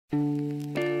Hello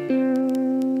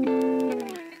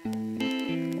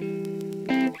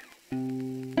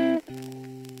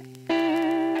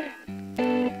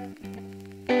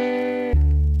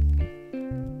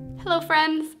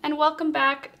friends, and welcome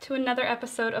back to another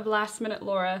episode of Last Minute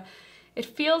Laura. It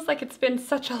feels like it's been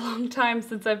such a long time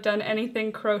since I've done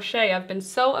anything crochet. I've been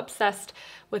so obsessed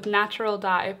with natural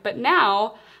dye, but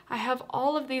now I have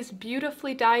all of these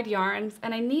beautifully dyed yarns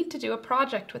and I need to do a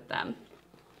project with them.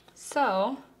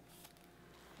 So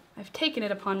I've taken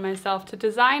it upon myself to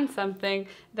design something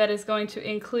that is going to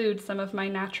include some of my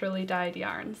naturally dyed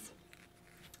yarns.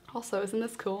 Also, isn't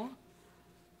this cool?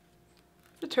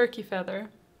 It's a turkey feather.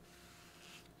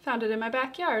 Found it in my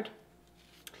backyard.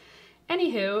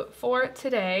 Anywho, for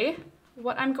today,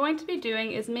 what I'm going to be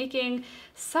doing is making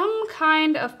some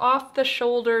kind of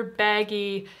off-the-shoulder,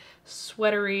 baggy,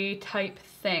 sweatery type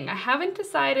thing. I haven't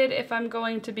decided if I'm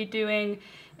going to be doing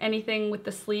anything with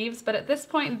the sleeves, but at this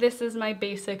point, this is my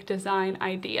basic design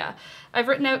idea. I've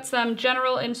written out some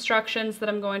general instructions that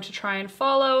I'm going to try and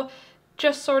follow,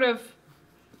 just sort of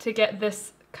to get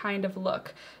this kind of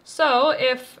look. So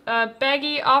if a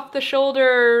baggy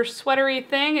off-the-shoulder sweatery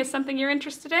thing is something you're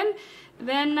interested in,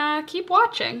 then keep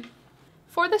watching.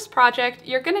 For this project,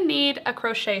 you're gonna need a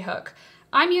crochet hook.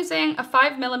 I'm using a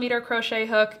 5mm crochet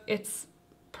hook. It's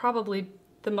probably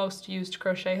the most used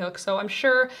crochet hook, so I'm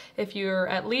sure if you're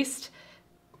at least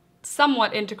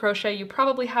somewhat into crochet, you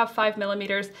probably have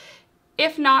 5mm.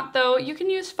 If not though, you can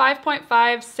use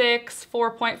 5.5, 6,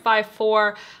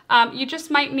 4.54. You just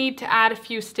might need to add a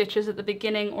few stitches at the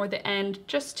beginning or the end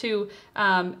just to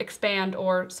expand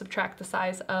or subtract the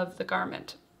size of the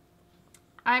garment.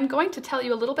 I'm going to tell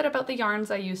you a little bit about the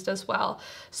yarns I used as well.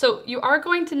 So you are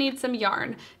going to need some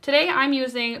yarn. Today I'm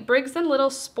using Briggs & Little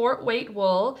Sport Weight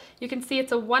Wool. You can see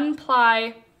it's a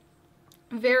 1-ply,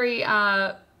 very,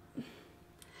 I'm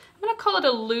gonna call it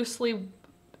a loosely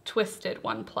twisted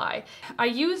 1-ply. I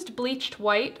used bleached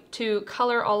white to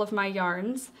color all of my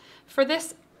yarns. For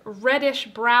this reddish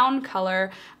brown color,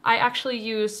 I actually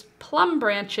used plum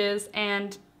branches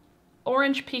and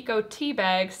orange picot tea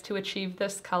bags to achieve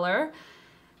this color.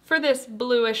 For this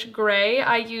bluish gray,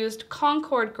 I used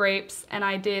Concord grapes and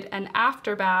I did an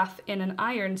afterbath in an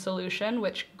iron solution,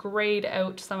 which grayed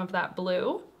out some of that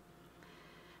blue.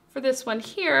 For this one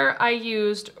here, I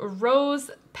used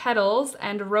rose petals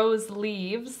and rose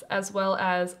leaves, as well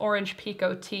as orange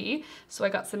picot tea. So I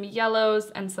got some yellows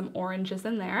and some oranges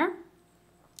in there.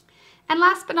 And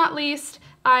last but not least,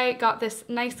 I got this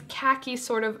nice khaki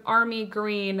sort of army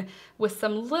green with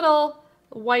some little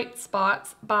white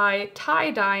spots by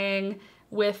tie-dyeing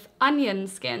with onion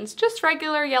skins, just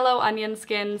regular yellow onion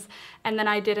skins, and then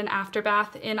I did an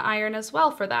afterbath in iron as well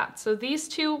for that. So these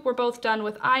two were both done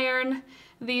with iron,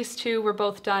 these two were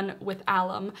both done with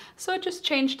alum. So it just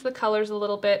changed the colors a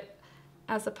little bit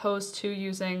as opposed to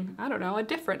using, I don't know, a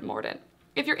different mordant.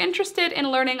 If you're interested in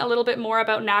learning a little bit more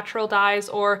about natural dyes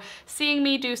or seeing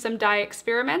me do some dye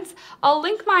experiments, I'll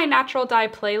link my natural dye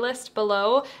playlist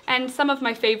below and some of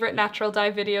my favorite natural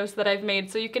dye videos that I've made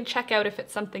so you can check out if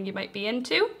it's something you might be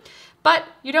into. But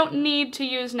you don't need to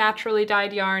use naturally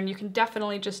dyed yarn. You can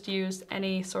definitely just use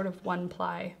any sort of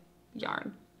 1-ply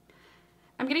yarn.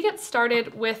 I'm gonna get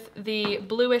started with the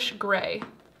bluish gray.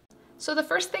 So the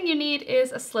first thing you need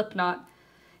is a slip knot.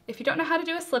 If you don't know how to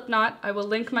do a slip knot, I will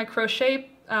link my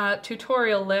crochet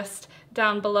tutorial list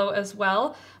down below as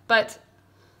well, but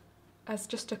as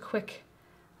just a quick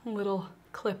little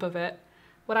clip of it,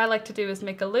 what I like to do is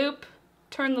make a loop,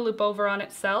 turn the loop over on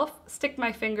itself, stick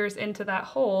my fingers into that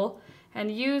hole,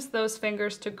 and use those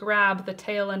fingers to grab the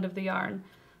tail end of the yarn,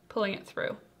 pulling it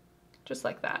through, just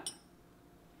like that.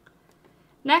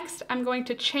 Next, I'm going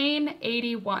to chain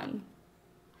 81.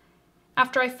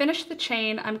 After I finish the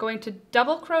chain, I'm going to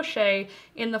double crochet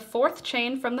in the 4th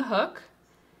chain from the hook,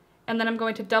 and then I'm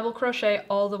going to double crochet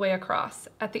all the way across.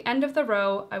 At the end of the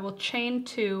row, I will chain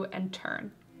 2 and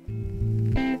turn.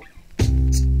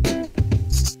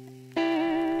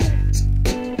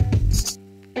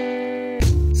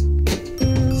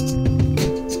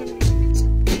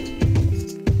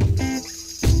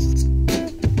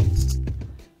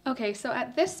 Okay, so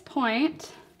at this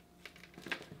point,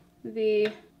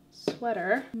 the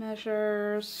sweater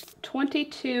measures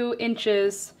 22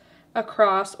 inches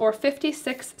across, or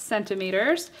 56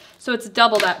 centimeters. So it's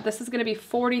double that. This is going to be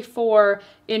 44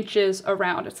 inches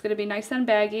around. It's going to be nice and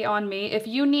baggy on me. If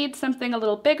you need something a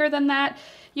little bigger than that,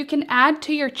 you can add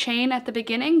to your chain at the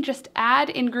beginning. Just add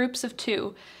in groups of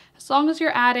 2. As long as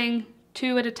you're adding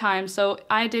 2 at a time. So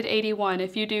I did 81.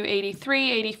 If you do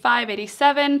 83, 85,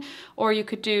 87, or you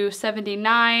could do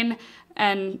 79,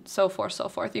 and so forth, so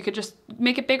forth. You could just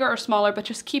make it bigger or smaller, but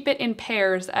just keep it in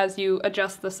pairs as you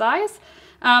adjust the size,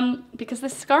 because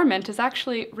this garment is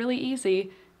actually really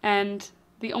easy, and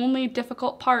the only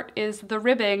difficult part is the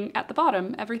ribbing at the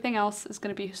bottom. Everything else is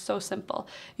going to be so simple.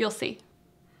 You'll see.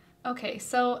 Okay,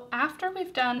 so after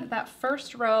we've done that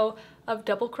first row of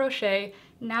double crochet,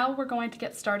 now we're going to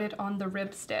get started on the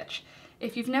rib stitch.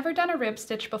 If you've never done a rib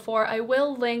stitch before, I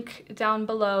will link down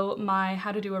below my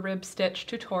how to do a rib stitch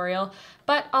tutorial,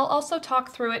 but I'll also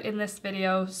talk through it in this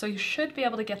video, so you should be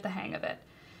able to get the hang of it.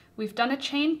 We've done a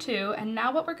chain 2, and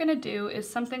now what we're going to do is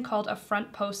something called a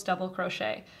front post double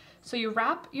crochet. So you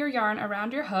wrap your yarn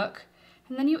around your hook,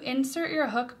 and then you insert your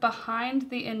hook behind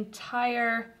the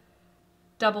entire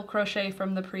double crochet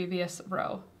from the previous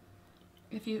row.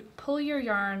 If you pull your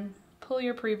yarn, pull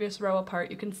your previous row apart,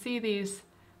 you can see these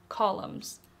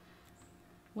columns.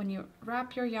 When you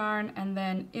wrap your yarn and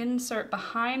then insert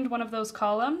behind one of those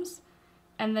columns,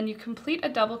 and then you complete a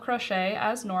double crochet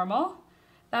as normal,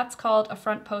 that's called a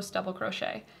front post double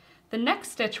crochet. The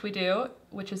next stitch we do,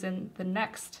 which is in the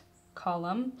next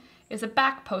column, is a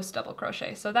back post double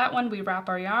crochet. So that one we wrap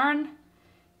our yarn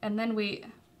and then we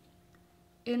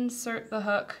insert the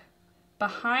hook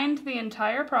behind the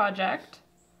entire project,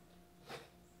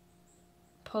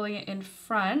 pulling it in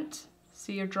front.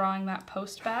 So you're drawing that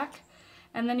post back,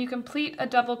 and then you complete a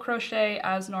double crochet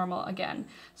as normal again.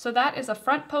 So that is a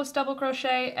front post double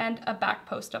crochet and a back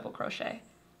post double crochet.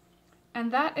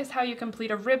 And that is how you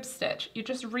complete a rib stitch. You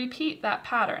just repeat that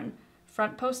pattern.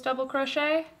 Front post double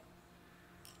crochet,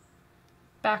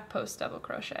 back post double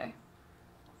crochet.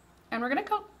 And we're going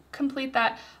to complete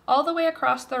that all the way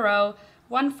across the row,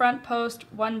 one front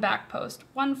post, one back post,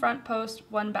 one front post,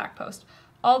 one back post,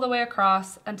 all the way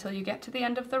across until you get to the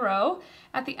end of the row.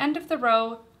 At the end of the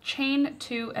row, chain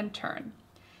 2 and turn.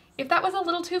 If that was a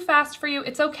little too fast for you,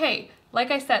 it's okay. Like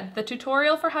I said, the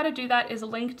tutorial for how to do that is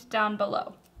linked down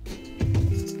below.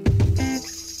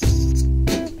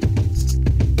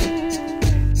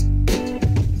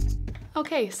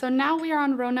 Okay, so now we are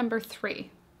on row number 3.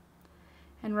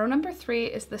 And row number 3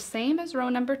 is the same as row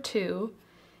number 2,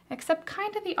 except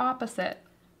kind of the opposite.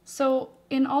 So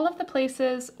in all of the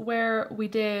places where we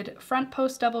did front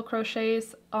post double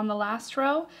crochets on the last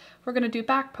row, we're going to do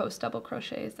back post double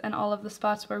crochets, and all of the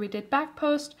spots where we did back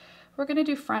post, we're going to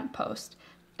do front post.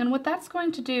 And what that's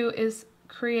going to do is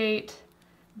create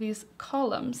these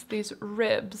columns, these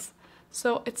ribs.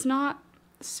 So it's not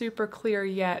super clear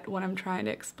yet what I'm trying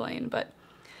to explain, but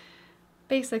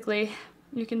basically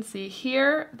you can see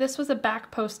here, this was a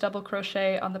back post double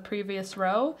crochet on the previous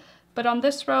row, but on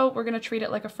this row, we're going to treat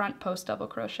it like a front post double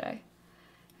crochet.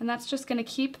 And that's just going to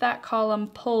keep that column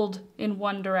pulled in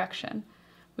one direction.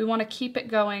 We want to keep it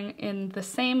going in the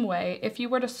same way. If you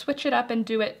were to switch it up and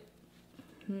do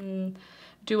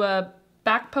a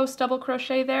back post double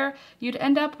crochet there, you'd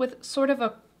end up with sort of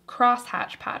a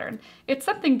crosshatch pattern. It's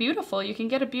something beautiful. You can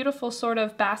get a beautiful sort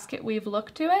of basket weave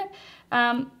look to it,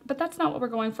 but that's not what we're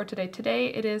going for today. Today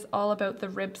it is all about the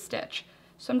rib stitch.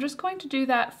 So I'm just going to do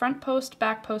that front post,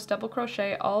 back post double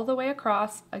crochet all the way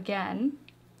across again.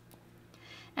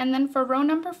 And then for row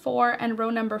number 4 and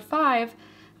row number 5,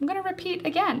 I'm going to repeat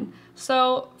again.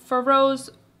 So for row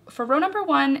number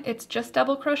 1, it's just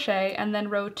double crochet, and then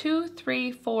row 2,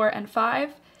 3, 4, and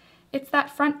 5, it's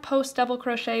that front post double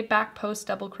crochet, back post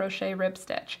double crochet rib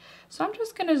stitch. So I'm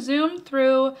just going to zoom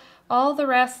through all the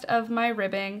rest of my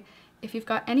ribbing. If you've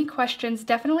got any questions,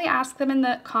 definitely ask them in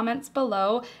the comments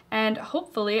below, and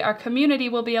hopefully our community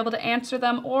will be able to answer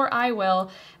them, or I will.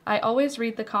 I always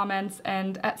read the comments,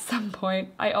 and at some point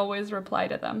I always reply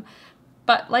to them.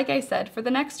 But like I said, for the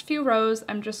next few rows,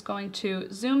 I'm just going to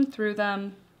zoom through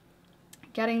them,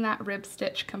 getting that rib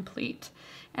stitch complete.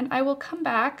 And I will come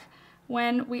back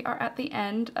when we are at the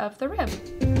end of the rib.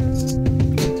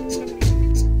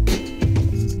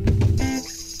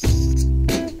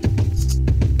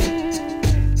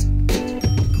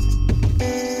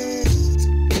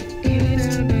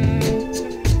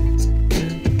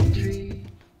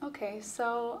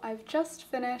 So I've just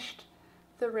finished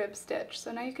the rib stitch.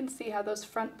 So now you can see how those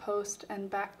front post and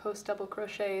back post double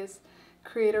crochets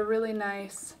create a really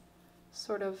nice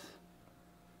sort of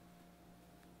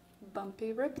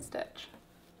bumpy rib stitch.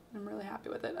 I'm really happy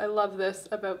with it. I love this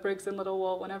about Briggs and Little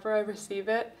Wool. Whenever I receive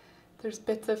it, there's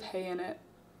bits of hay in it.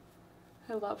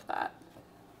 I love that.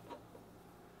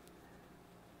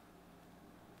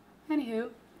 Anywho,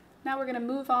 now we're going to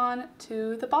move on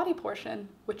to the body portion,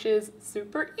 which is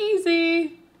super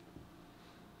easy.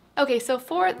 Okay, so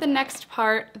for the next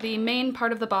part, the main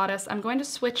part of the bodice, I'm going to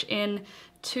switch in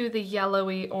to the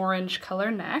yellowy orange color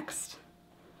next.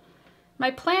 My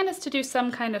plan is to do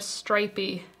some kind of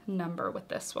stripy number with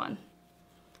this one.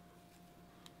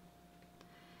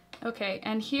 Okay,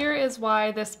 and here is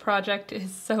why this project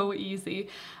is so easy.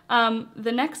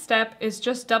 The next step is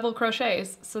just double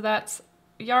crochets. So that's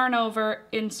yarn over,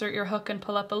 insert your hook and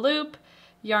pull up a loop,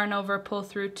 yarn over, pull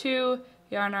through 2,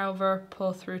 yarn over,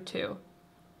 pull through 2.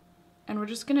 And we're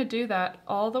just gonna do that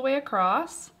all the way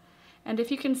across. And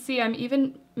if you can see, I'm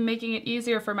even making it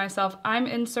easier for myself. I'm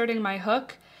inserting my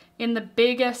hook in the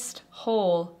biggest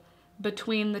hole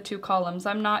between the 2 columns.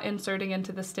 I'm not inserting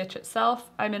into the stitch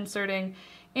itself. I'm inserting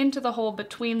into the hole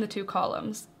between the 2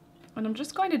 columns. And I'm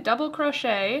just going to double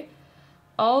crochet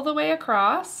all the way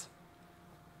across.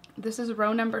 This is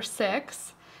row number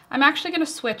 6. I'm actually going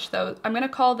to switch though. I'm going to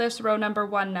call this row number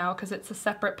 1 now because it's a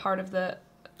separate part of the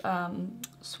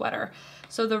sweater.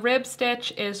 So the rib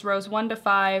stitch is rows 1 to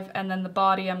 5, and then the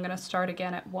body I'm going to start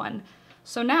again at 1.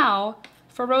 So now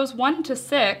for rows 1 to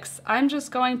 6, I'm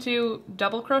just going to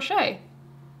double crochet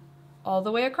all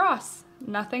the way across.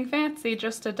 Nothing fancy,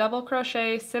 just a double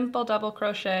crochet, simple double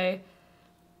crochet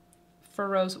for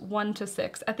rows 1 to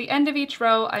 6. At the end of each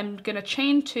row, I'm going to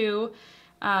chain 2,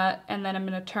 and then I'm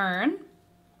going to turn.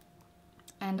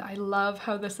 And I love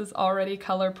how this is already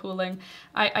color pooling.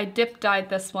 I dip dyed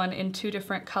this one in 2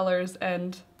 different colors,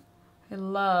 and I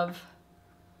love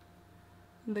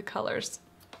the colors.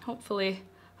 Hopefully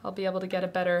I'll be able to get a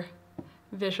better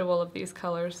visual of these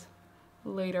colors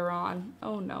later on.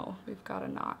 Oh no, we've got a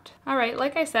knot. All right,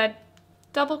 like I said,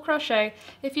 double crochet.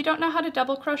 If you don't know how to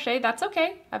double crochet, that's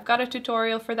okay. I've got a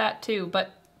tutorial for that too,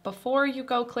 but before you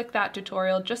go click that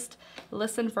tutorial, just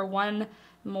listen for one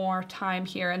more time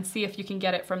here and see if you can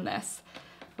get it from this.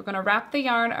 We're gonna wrap the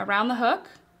yarn around the hook,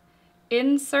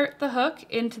 insert the hook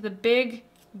into the big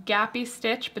gappy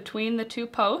stitch between the 2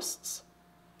 posts,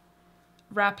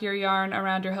 wrap your yarn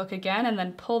around your hook again, and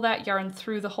then pull that yarn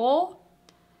through the hole,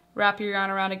 wrap your yarn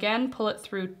around again, pull it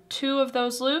through 2 of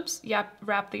those loops,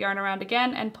 wrap the yarn around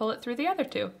again, and pull it through the other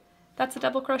 2. That's a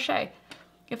double crochet.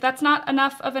 If that's not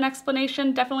enough of an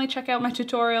explanation, definitely check out my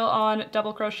tutorial on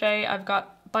double crochet. I've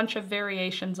got a bunch of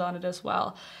variations on it as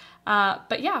well.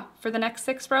 But yeah, for the next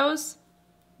 6 rows,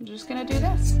 I'm just gonna do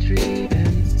this.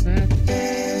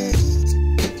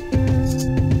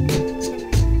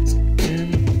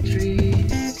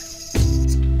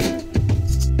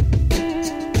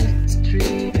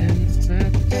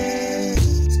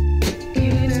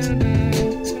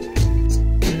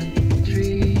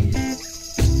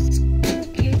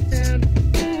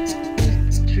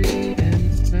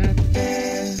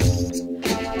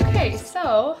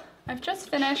 I've just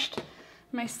finished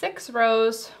my 6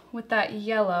 rows with that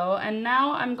yellow, and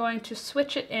now I'm going to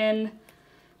switch it in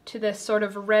to this sort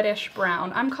of reddish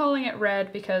brown. I'm calling it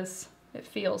red because it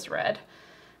feels red,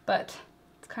 but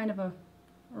it's kind of a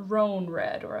roan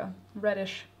red or a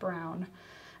reddish brown.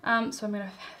 So I'm going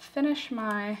to finish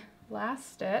my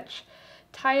last stitch,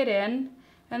 tie it in,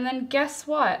 and then guess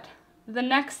what? The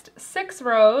next 6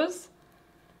 rows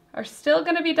are still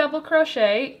going to be double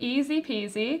crochet, easy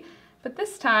peasy. But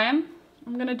this time,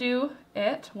 I'm gonna do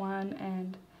it, 1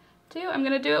 and 2, I'm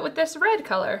gonna do it with this red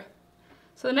color.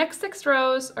 So the next 6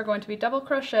 rows are going to be double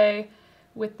crochet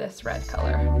with this red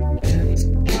color.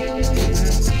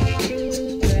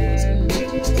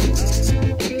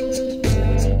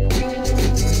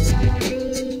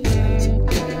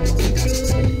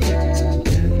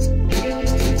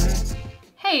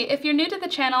 Hey, if you're new to the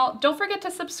channel, don't forget to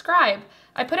subscribe.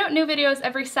 I put out new videos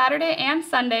every Saturday and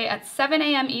Sunday at 7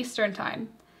 a.m. Eastern Time.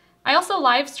 I also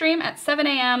live stream at 7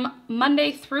 a.m.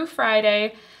 Monday through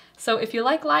Friday, so if you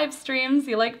like live streams,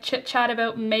 you like chit-chat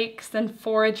about makes and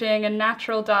foraging and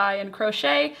natural dye and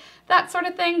crochet, that sort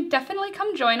of thing, definitely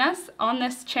come join us on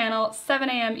this channel 7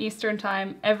 a.m. Eastern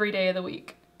Time every day of the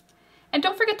week. And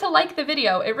don't forget to like the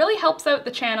video. It really helps out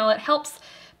the channel. It helps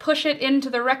push it into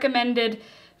the recommended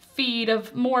feed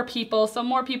of more people so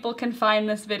more people can find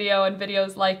this video and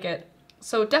videos like it.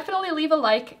 So definitely leave a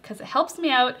like because it helps me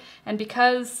out, and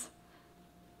because,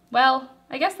 well,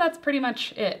 I guess that's pretty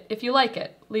much it. If you like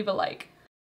it, leave a like.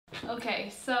 Okay,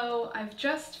 so I've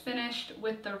just finished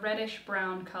with the reddish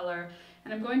brown color,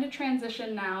 and I'm going to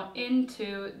transition now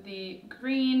into the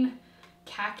green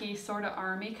khaki sort of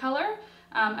army color.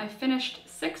 I finished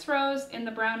 6 rows in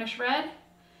the brownish red,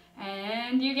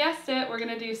 and you guessed it, we're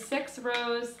gonna do 6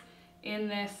 rows in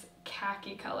this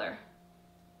khaki color.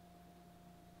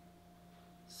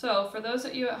 So for those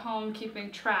of you at home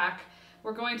keeping track,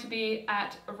 we're going to be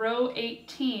at row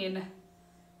 18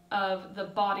 of the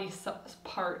body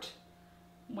part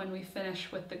when we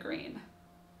finish with the green.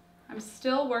 I'm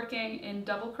still working in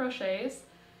double crochets.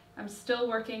 I'm still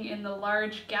working in the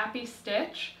large gappy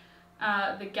stitch.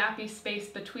 the gappy space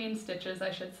between stitches,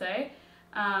 I should say.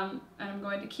 And I'm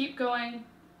going to keep going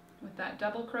with that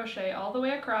double crochet all the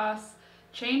way across,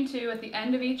 chain 2 at the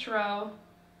end of each row,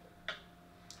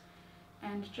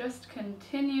 and just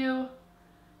continue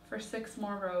for 6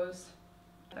 more rows.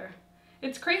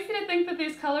 It's crazy to think that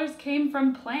these colors came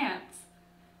from plants.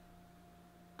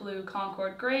 Blue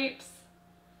Concord grapes,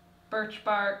 birch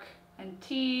bark and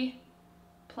tea,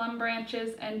 plum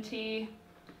branches and tea.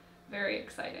 Very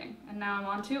exciting. And now I'm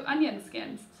on to onion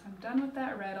skins. So I'm done with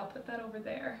that red. I'll put that over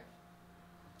there.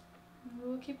 And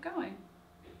we'll keep going.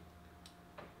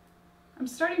 I'm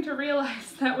starting to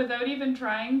realize that without even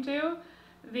trying to,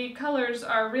 the colors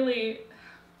are really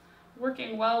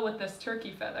working well with this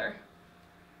turkey feather.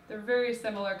 They're very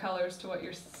similar colors to what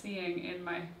you're seeing in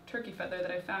my turkey feather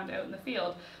that I found out in the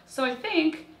field. So I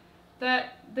think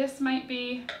that this might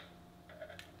be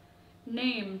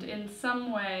named in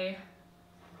some way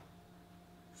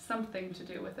something to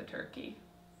do with a turkey.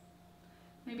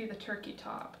 Maybe the turkey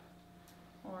top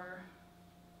or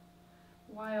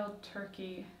wild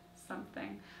turkey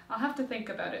something. I'll have to think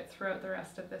about it throughout the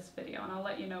rest of this video and I'll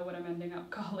let you know what I'm ending up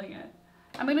calling it.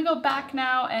 I'm going to go back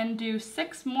now and do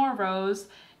 6 more rows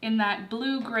in that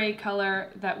blue-gray color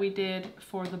that we did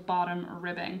for the bottom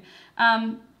ribbing.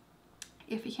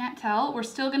 If you can't tell, we're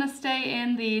still going to stay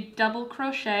in the double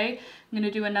crochet. I'm going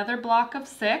to do another block of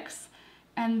 6,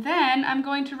 and then I'm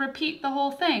going to repeat the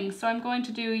whole thing. So I'm going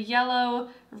to do yellow,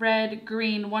 red,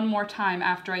 green one more time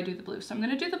after I do the blue. So I'm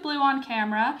going to do the blue on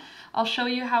camera. I'll show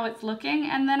you how it's looking,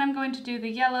 and then I'm going to do the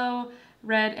yellow,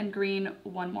 red, and green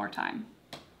one more time.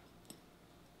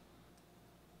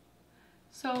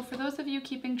 So for those of you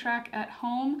keeping track at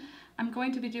home, I'm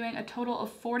going to be doing a total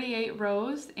of 48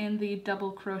 rows in the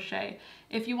double crochet.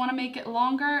 If you want to make it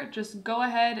longer, just go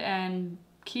ahead and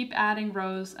keep adding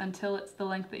rows until it's the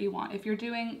length that you want. If you're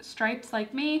doing stripes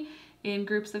like me in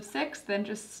groups of 6, then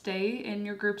just stay in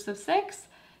your groups of 6.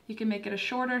 You can make it a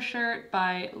shorter shirt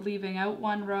by leaving out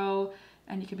 1 row,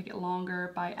 and you can make it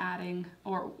longer by adding,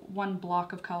 or 1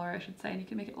 block of color I should say, and you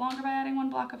can make it longer by adding 1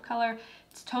 block of color.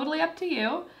 It's totally up to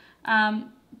you.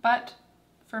 But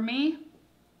for me,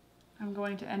 I'm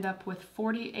going to end up with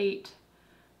 48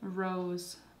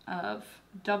 rows of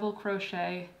double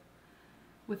crochet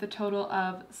with a total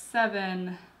of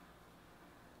 7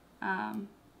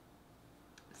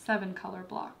 color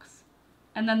blocks,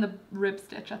 and then the rib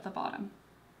stitch at the bottom.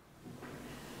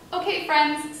 Okay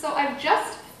friends, so I've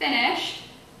just finished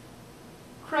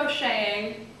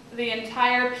crocheting the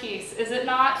entire piece. Is it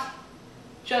not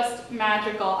just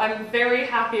magical? I'm very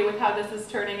happy with how this is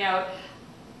turning out.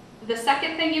 The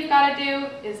second thing you've got to do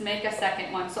is make a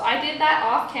second one. So I did that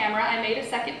off camera. I made a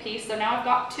second piece, so now I've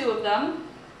got 2 of them.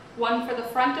 One for the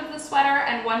front of the sweater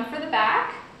and one for the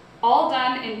back. All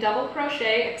done in double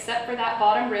crochet except for that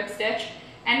bottom rib stitch.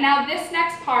 And now this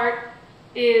next part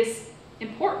is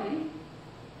important,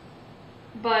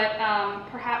 but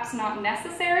perhaps not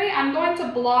necessary. I'm going to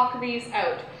block these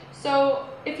out. So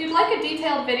if you'd like a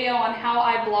detailed video on how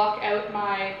I block out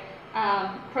my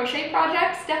crochet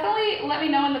projects, definitely let me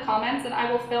know in the comments and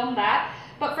I will film that.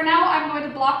 But for now, I'm going to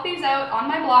block these out on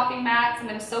my blocking mats. I'm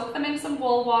going to soak them in some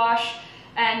wool wash,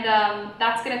 and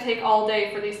that's going to take all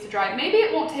day for these to dry. Maybe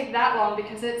it won't take that long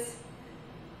because it's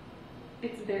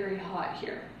very hot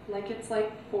here. Like, it's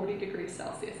like 40 degrees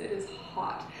Celsius. It is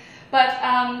hot. But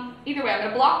either way, I'm going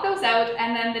to block those out,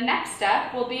 and then the next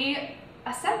step will be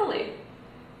assembly.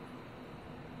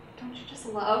 Don't you just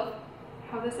love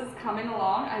how this is coming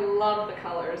along? I love the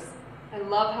colors. I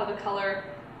love how the color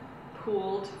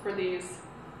pooled for these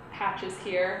patches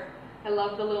here. I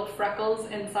love the little freckles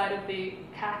inside of the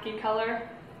khaki color.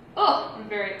 Oh, I'm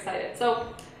very excited. So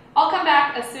I'll come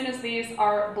back as soon as these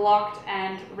are blocked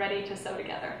and ready to sew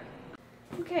together.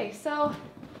 Okay, so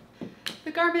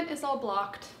the garment is all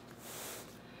blocked.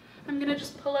 I'm gonna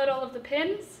just pull out all of the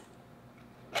pins,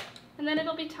 and then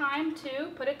it'll be time to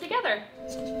put it together.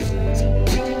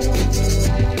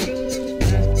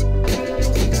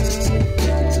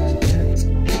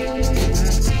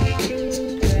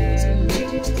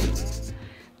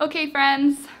 Okay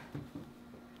friends,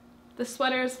 the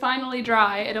sweater is finally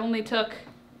dry. It only took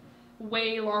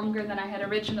way longer than I had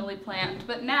originally planned,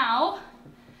 but now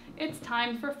it's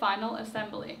time for final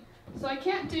assembly. So I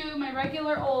can't do my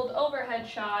regular old overhead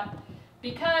shot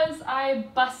because I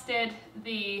busted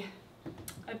the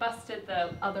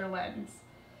other lens.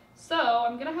 So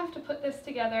I'm gonna have to put this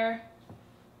together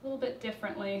a little bit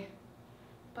differently,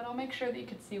 but I'll make sure that you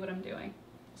can see what I'm doing.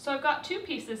 So I've got 2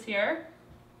 pieces here,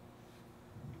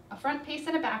 a front piece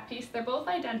and a back piece. They're both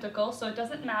identical, so it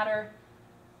doesn't matter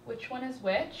which one is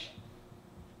which.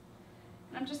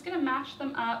 And I'm just gonna match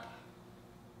them up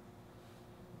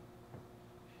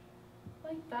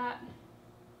like that.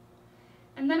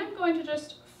 And then I'm going to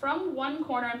just, from one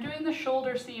corner, I'm doing the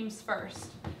shoulder seams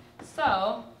first.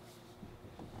 So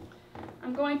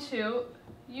I'm going to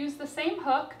use the same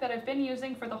hook that I've been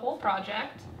using for the whole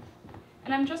project,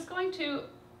 and I'm just going to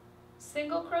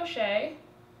single crochet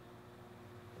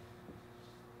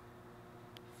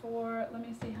for, let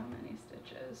me see how many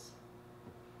stitches.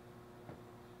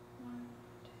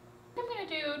 I'm going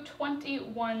to do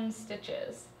 21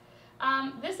 stitches.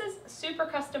 This is super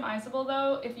customizable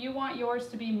though. If you want yours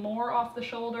to be more off the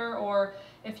shoulder, or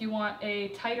if you want a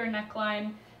tighter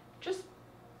neckline, just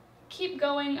keep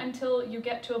going until you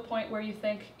get to a point where you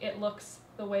think it looks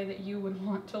the way that you would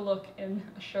want to look in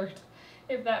a shirt,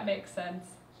 if that makes sense.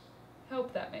 I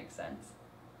hope that makes sense.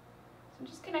 So I'm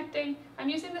just connecting. I'm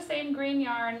using the same green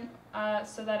yarn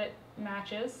so that it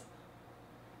matches.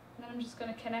 And then I'm just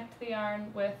going to connect the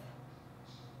yarn with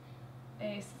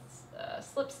a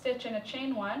slip stitch and a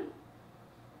chain one.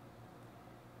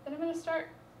 Then I'm going to start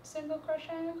single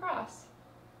crocheting across.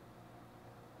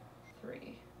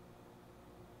 3,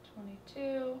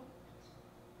 22,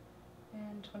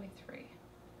 and 23.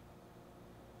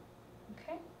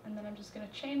 Okay, and then I'm just going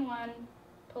to chain one,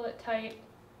 pull it tight,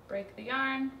 break the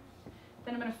yarn.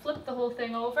 Then I'm going to flip the whole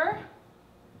thing over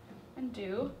and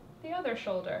do the other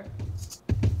shoulder.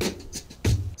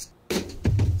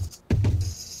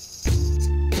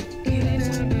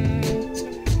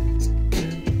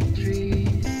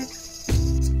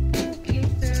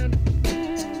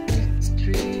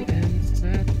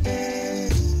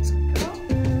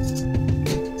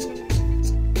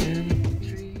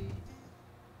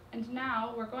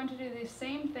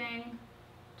 Same thing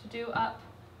to do up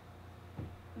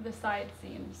the side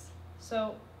seams.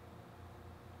 So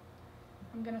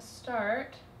I'm going to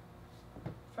start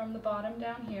from the bottom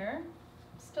down here.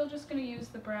 Still just going to use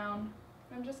the brown.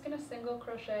 I'm just going to single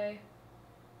crochet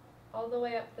all the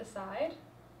way up the side.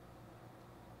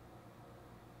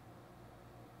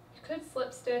 You could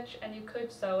slip stitch and you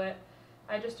could sew it.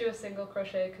 I just do a single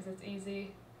crochet because it's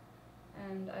easy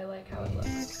and I like how it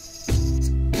looks.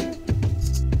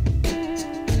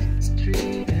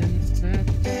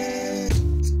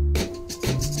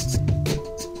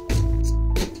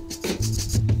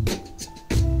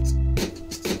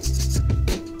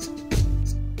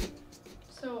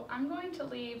 So I'm going to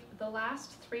leave the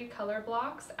last 3 color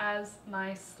blocks as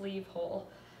my sleeve hole.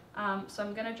 So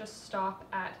I'm going to just stop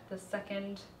at the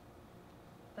second,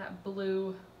 that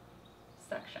blue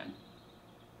section.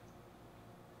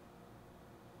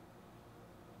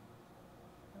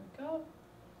 There we go.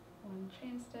 1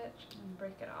 chain stitch and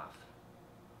break it off.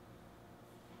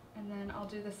 And then I'll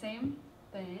do the same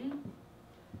thing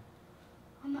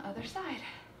on the other side.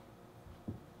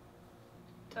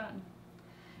 Done.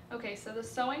 Okay, so the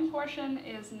sewing portion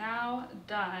is now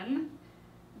done.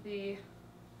 The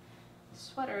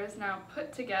sweater is now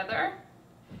put together.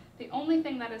 The only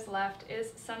thing that is left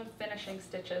is some finishing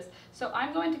stitches. So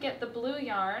I'm going to get the blue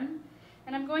yarn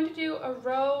and I'm going to do a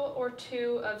row or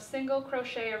 2 of single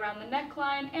crochet around the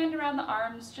neckline and around the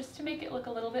arms just to make it look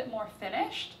a little bit more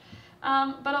finished.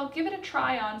 But I'll give it a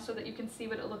try on so that you can see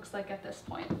what it looks like at this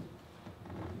point.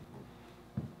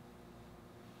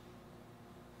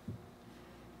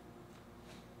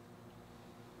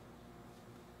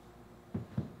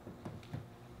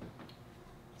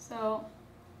 So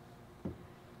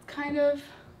kind of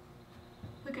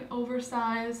like an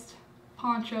oversized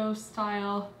poncho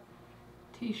style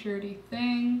t-shirty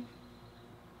thing.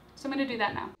 So I'm going to do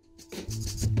that now.